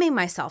shaming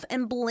myself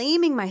and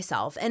blaming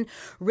myself and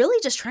really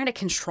just trying to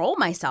control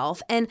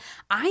myself. And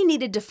I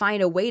needed to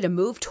find a way to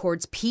move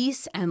towards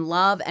peace and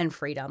love and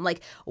freedom,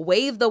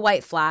 wave the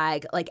white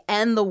flag,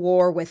 end the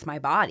war with my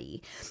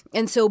body.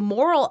 And so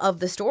moral of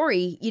the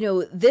story,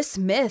 this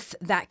myth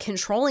that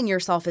controlling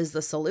yourself is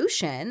the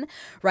solution,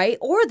 right?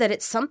 Or that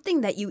it's something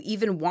that you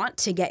even want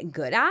to get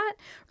good at,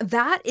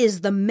 that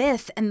is the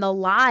myth and the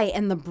lie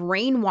and the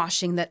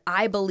brainwashing that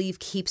I believe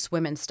keeps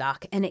women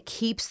stuck, and it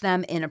keeps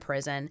them in a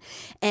prison.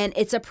 And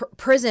it's a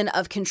prison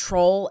of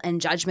control and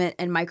judgment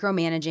and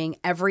micromanaging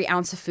every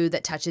ounce of food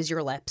that touches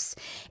your lips.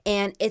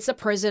 And it's a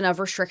prison of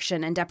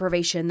restriction and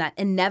deprivation that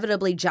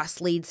inevitably just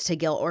leads to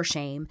guilt or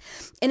shame.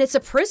 And it's a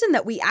prison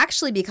that we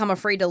actually become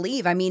afraid to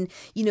leave. I mean,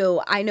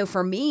 I know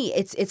for me,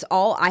 it's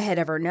all I had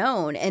ever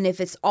known. And if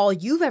it's all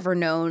you've ever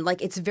known,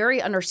 it's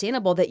very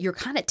understandable that you're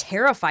kind of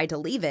terrified to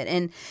leave it.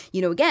 And,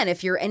 again,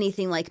 if you're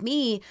anything like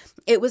me,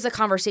 it was a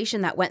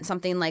conversation that went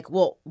something like,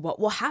 well, what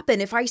will happen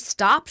if I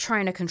stop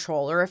trying to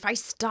control, or if I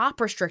stop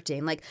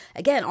restricting?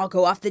 Again, I'll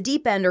go off the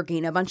deep end or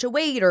gain a bunch of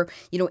weight, or,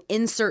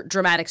 insert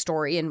dramatic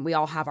story, and we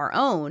all have our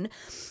own.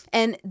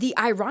 And the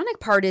ironic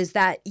part is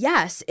that,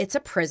 yes, it's a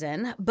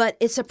prison, but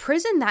it's a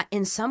prison that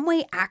in some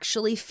way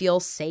actually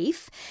feels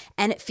safe,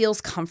 and it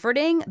feels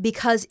comforting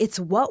because it's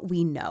what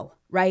we know,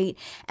 right?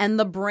 And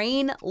the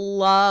brain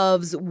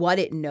loves what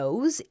it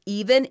knows,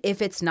 even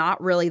if it's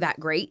not really that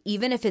great,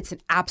 even if it's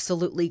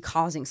absolutely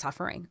causing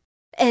suffering.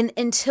 And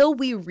until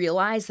we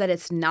realize that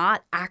it's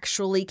not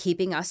actually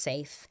keeping us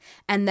safe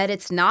and that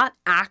it's not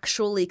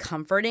actually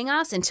comforting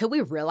us, until we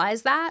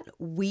realize that,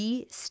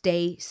 we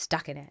stay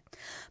stuck in it.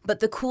 But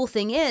the cool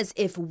thing is,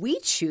 if we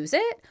choose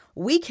it,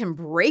 we can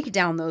break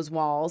down those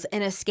walls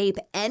and escape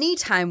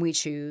anytime we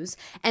choose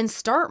and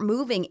start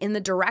moving in the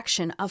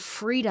direction of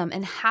freedom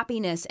and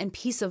happiness and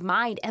peace of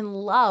mind and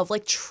love,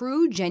 like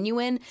true,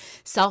 genuine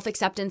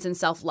self-acceptance and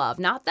self-love.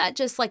 Not that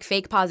just like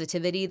fake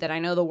positivity that I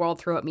know the world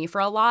threw at me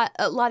for a lot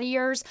of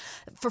years,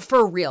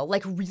 for real,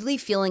 like really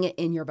feeling it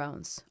in your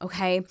bones.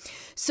 Okay.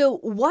 So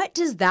what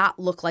does that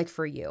look like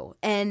for you?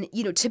 And,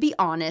 to be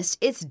honest,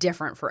 it's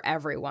different for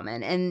every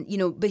woman. And,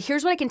 but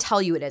here's what I can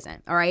tell you it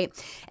isn't. All right.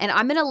 And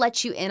I'm going to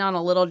let you in on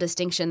a little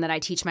distinction that I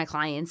teach my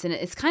clients. And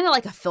it's kind of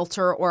like a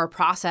filter or a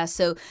process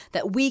so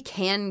that we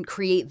can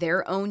create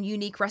their own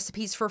unique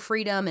recipes for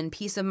freedom and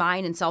peace of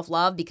mind and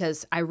self-love,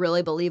 because I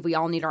really believe we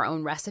all need our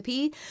own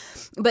recipe.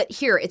 But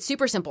here, it's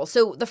super simple.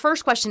 So the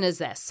first question is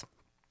this.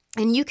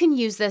 And you can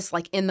use this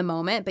like in the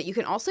moment, but you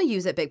can also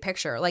use it big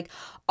picture. Like,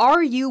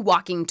 are you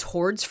walking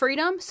towards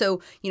freedom?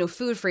 So,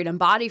 food freedom,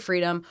 body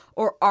freedom,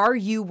 or are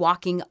you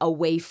walking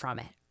away from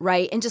it?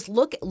 Right? And just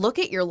look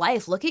at your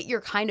life, look at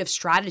your kind of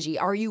strategy.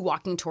 Are you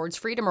walking towards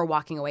freedom or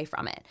walking away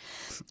from it?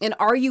 And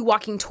are you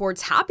walking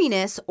towards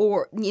happiness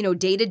or,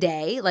 day to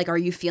day? Like, are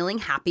you feeling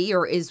happy,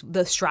 or is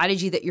the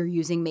strategy that you're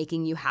using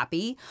making you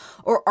happy?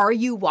 Or are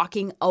you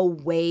walking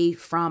away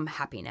from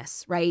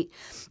happiness, right?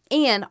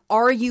 And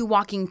are you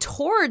walking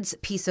towards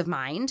peace of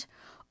mind?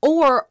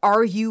 Or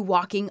are you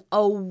walking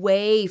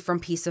away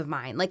from peace of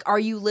mind? Like, are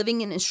you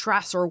living in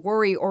stress or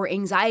worry or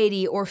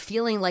anxiety or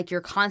feeling like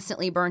you're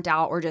constantly burnt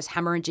out or just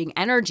hemorrhaging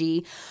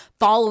energy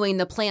following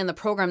the plan, the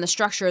program, the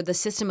structure, the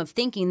system of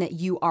thinking that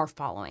you are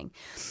following?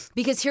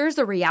 Because here's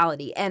the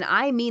reality, and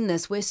I mean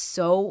this with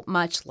so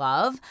much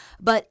love,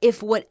 but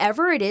if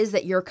whatever it is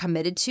that you're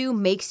committed to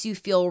makes you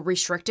feel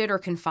restricted or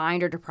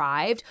confined or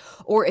deprived,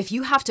 or if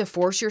you have to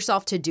force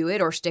yourself to do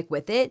it or stick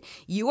with it,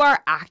 you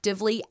are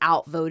actively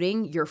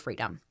outvoting your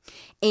freedom.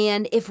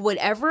 And if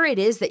whatever it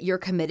is that you're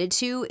committed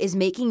to is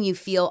making you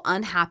feel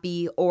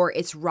unhappy, or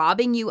it's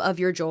robbing you of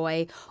your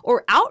joy,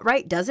 or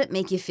outright doesn't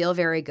make you feel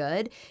very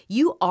good,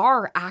 you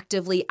are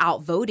actively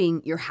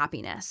outvoting your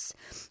happiness.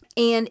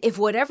 And if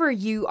whatever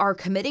you are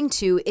committing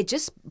to, it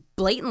just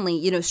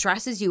blatantly,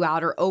 stresses you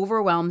out or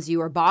overwhelms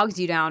you or bogs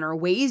you down or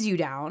weighs you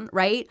down,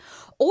 right?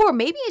 Or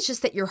maybe it's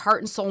just that your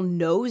heart and soul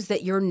knows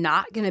that you're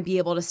not going to be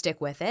able to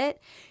stick with it,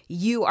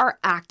 you are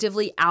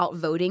actively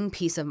outvoting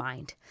peace of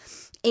mind.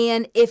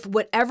 And if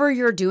whatever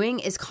you're doing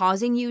is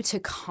causing you to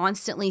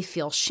constantly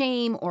feel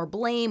shame or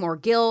blame or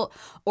guilt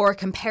or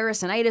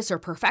comparisonitis or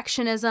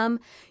perfectionism,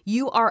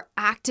 you are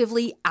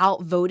actively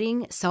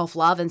outvoting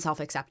self-love and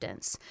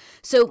self-acceptance.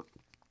 So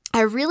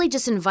I really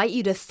just invite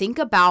you to think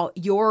about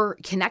your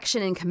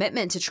connection and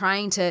commitment to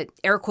trying to,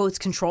 air quotes,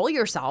 control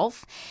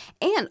yourself,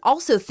 and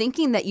also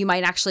thinking that you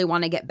might actually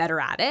want to get better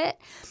at it.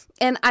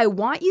 And I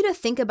want you to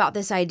think about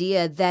this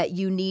idea that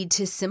you need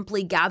to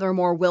simply gather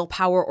more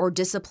willpower or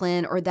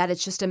discipline, or that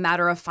it's just a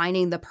matter of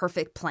finding the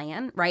perfect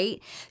plan,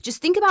 right? Just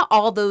think about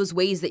all those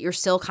ways that you're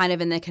still kind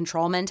of in the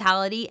control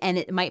mentality, and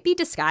it might be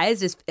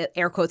disguised as,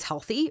 air quotes,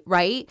 healthy,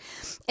 right?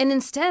 And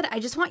instead, I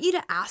just want you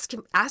to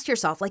ask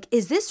yourself, like,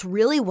 is this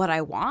really what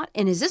I want?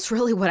 And is this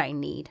really what I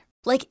need?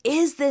 Like,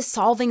 is this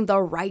solving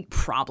the right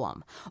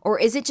problem, or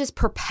is it just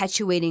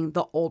perpetuating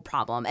the old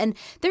problem? And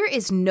there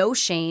is no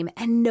shame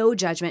and no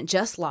judgment,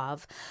 just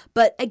love.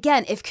 But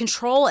again, if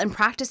control and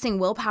practicing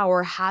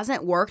willpower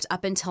hasn't worked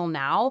up until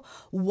now,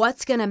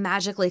 what's going to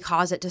magically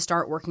cause it to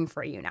start working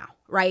for you now,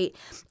 right?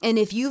 And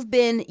if you've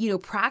been,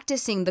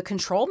 practicing the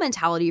control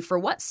mentality for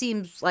what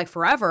seems like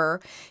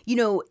forever,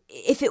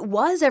 if it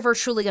was ever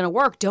truly going to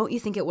work, don't you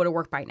think it would have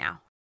worked by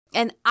now?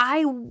 And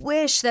I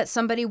wish that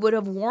somebody would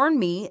have warned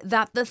me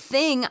that the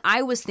thing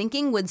I was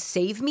thinking would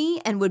save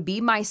me and would be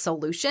my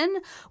solution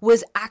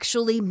was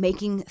actually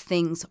making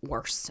things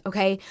worse,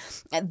 okay?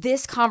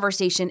 This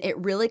conversation, it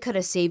really could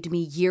have saved me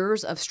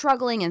years of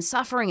struggling and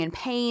suffering and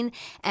pain,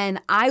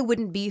 and I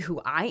wouldn't be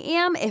who I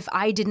am if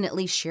I didn't at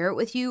least share it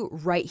with you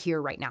right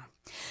here, right now.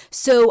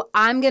 So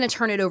I'm going to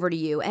turn it over to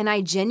you, and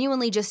I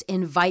genuinely just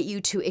invite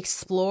you to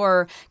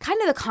explore kind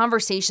of the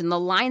conversation, the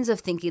lines of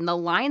thinking, the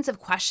lines of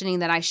questioning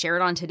that I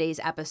shared on today's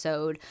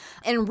episode.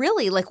 And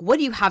really, like, what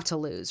do you have to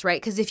lose,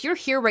 right? Because if you're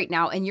here right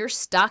now and you're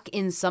stuck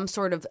in some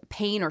sort of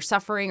pain or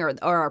suffering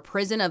or a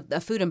prison, of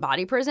a food and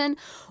body prison,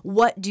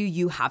 what do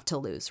you have to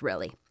lose,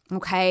 really?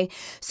 Okay,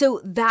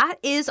 so that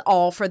is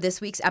all for this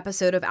week's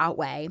episode of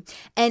Outweigh.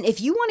 And if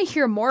you want to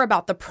hear more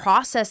about the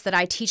process that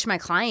I teach my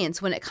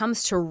clients when it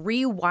comes to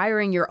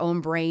rewiring your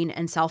own brain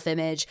and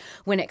self-image,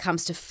 when it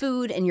comes to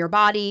food and your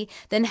body,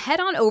 then head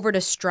on over to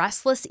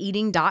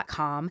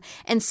stresslesseating.com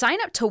and sign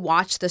up to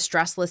watch the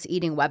Stressless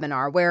Eating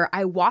webinar, where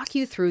I walk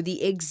you through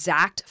the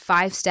exact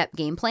 5-step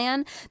game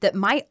plan that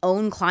my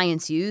own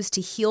clients use to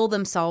heal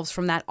themselves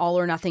from that all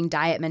or nothing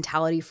diet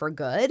mentality for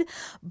good,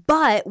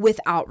 but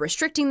without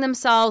restricting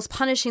themselves,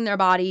 themselves, punishing their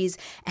bodies,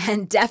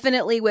 and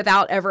definitely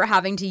without ever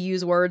having to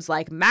use words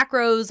like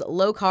macros,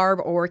 low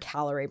carb, or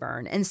calorie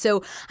burn. And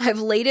so I've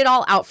laid it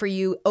all out for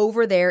you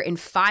over there in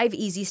 5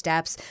 easy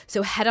steps.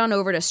 So head on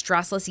over to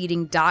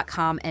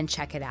stresslesseating.com and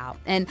check it out.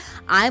 And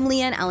I'm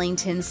Leanne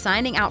Ellington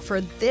signing out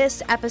for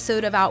this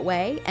episode of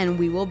Outweigh, and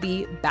we will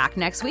be back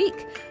next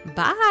week.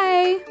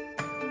 Bye.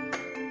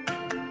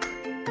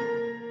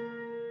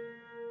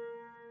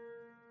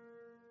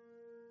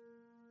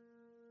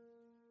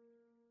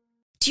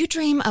 Do you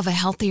dream of a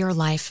healthier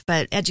life,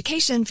 but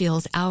education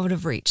feels out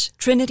of reach?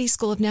 Trinity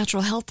School of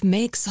Natural Health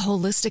makes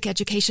holistic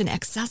education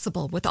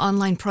accessible with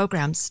online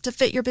programs to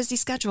fit your busy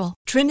schedule.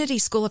 Trinity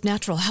School of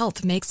Natural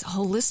Health makes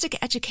holistic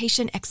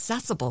education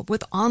accessible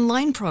with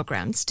online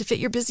programs to fit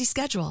your busy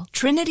schedule.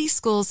 Trinity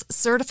School's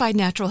Certified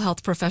Natural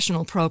Health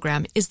Professional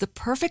Program is the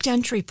perfect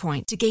entry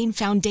point to gain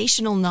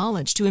foundational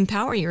knowledge to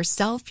empower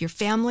yourself, your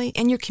family,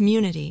 and your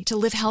community to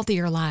live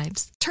healthier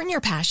lives. Turn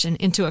your passion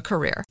into a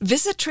career.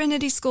 Visit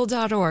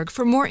trinityschool.org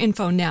for more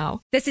info now.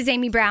 This is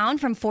Amy Brown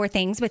from 4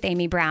 Things with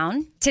Amy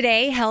Brown.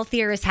 Today,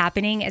 healthier is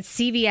happening at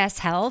CVS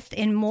Health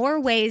in more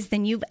ways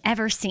than you've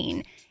ever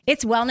seen.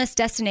 It's wellness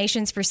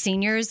destinations for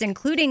seniors,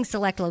 including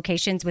select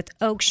locations with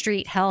Oak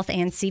Street Health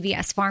and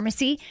CVS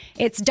Pharmacy.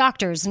 It's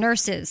doctors,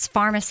 nurses,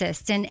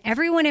 pharmacists, and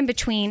everyone in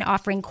between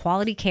offering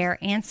quality care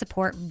and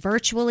support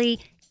virtually,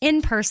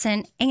 in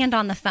person, and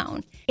on the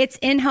phone. It's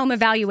in-home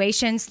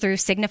evaluations through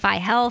Signify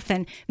Health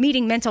and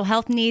meeting mental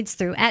health needs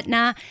through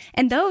Aetna.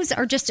 And those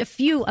are just a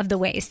few of the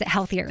ways that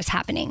healthier is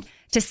happening.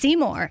 To see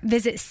more,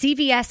 visit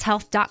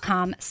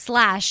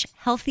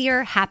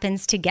cvshealth.com/healthier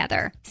happens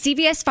together.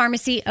 CVS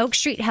Pharmacy, Oak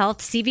Street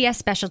Health, CVS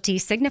Specialty,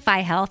 Signify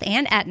Health,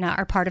 and Aetna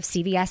are part of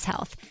CVS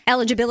Health.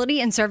 Eligibility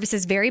and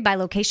services vary by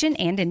location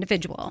and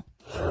individual.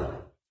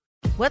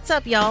 What's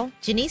up, y'all?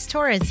 Janice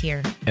Torres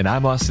here. And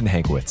I'm Austin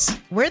Hankwitz.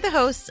 We're the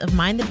hosts of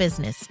Mind the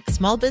Business,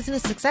 Small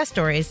Business Success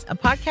Stories, a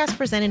podcast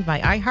presented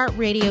by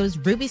iHeartRadio's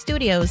Ruby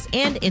Studios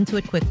and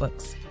Intuit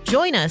QuickBooks.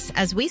 Join us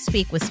as we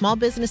speak with small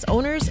business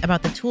owners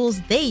about the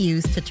tools they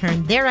use to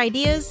turn their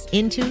ideas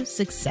into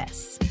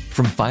success.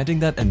 From finding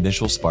that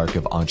initial spark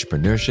of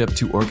entrepreneurship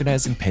to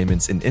organizing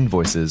payments and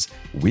invoices,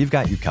 we've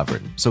got you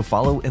covered. So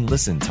follow and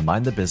listen to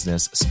Mind the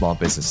Business, Small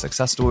Business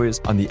Success Stories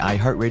on the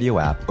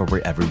iHeartRadio app or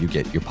wherever you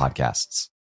get your podcasts.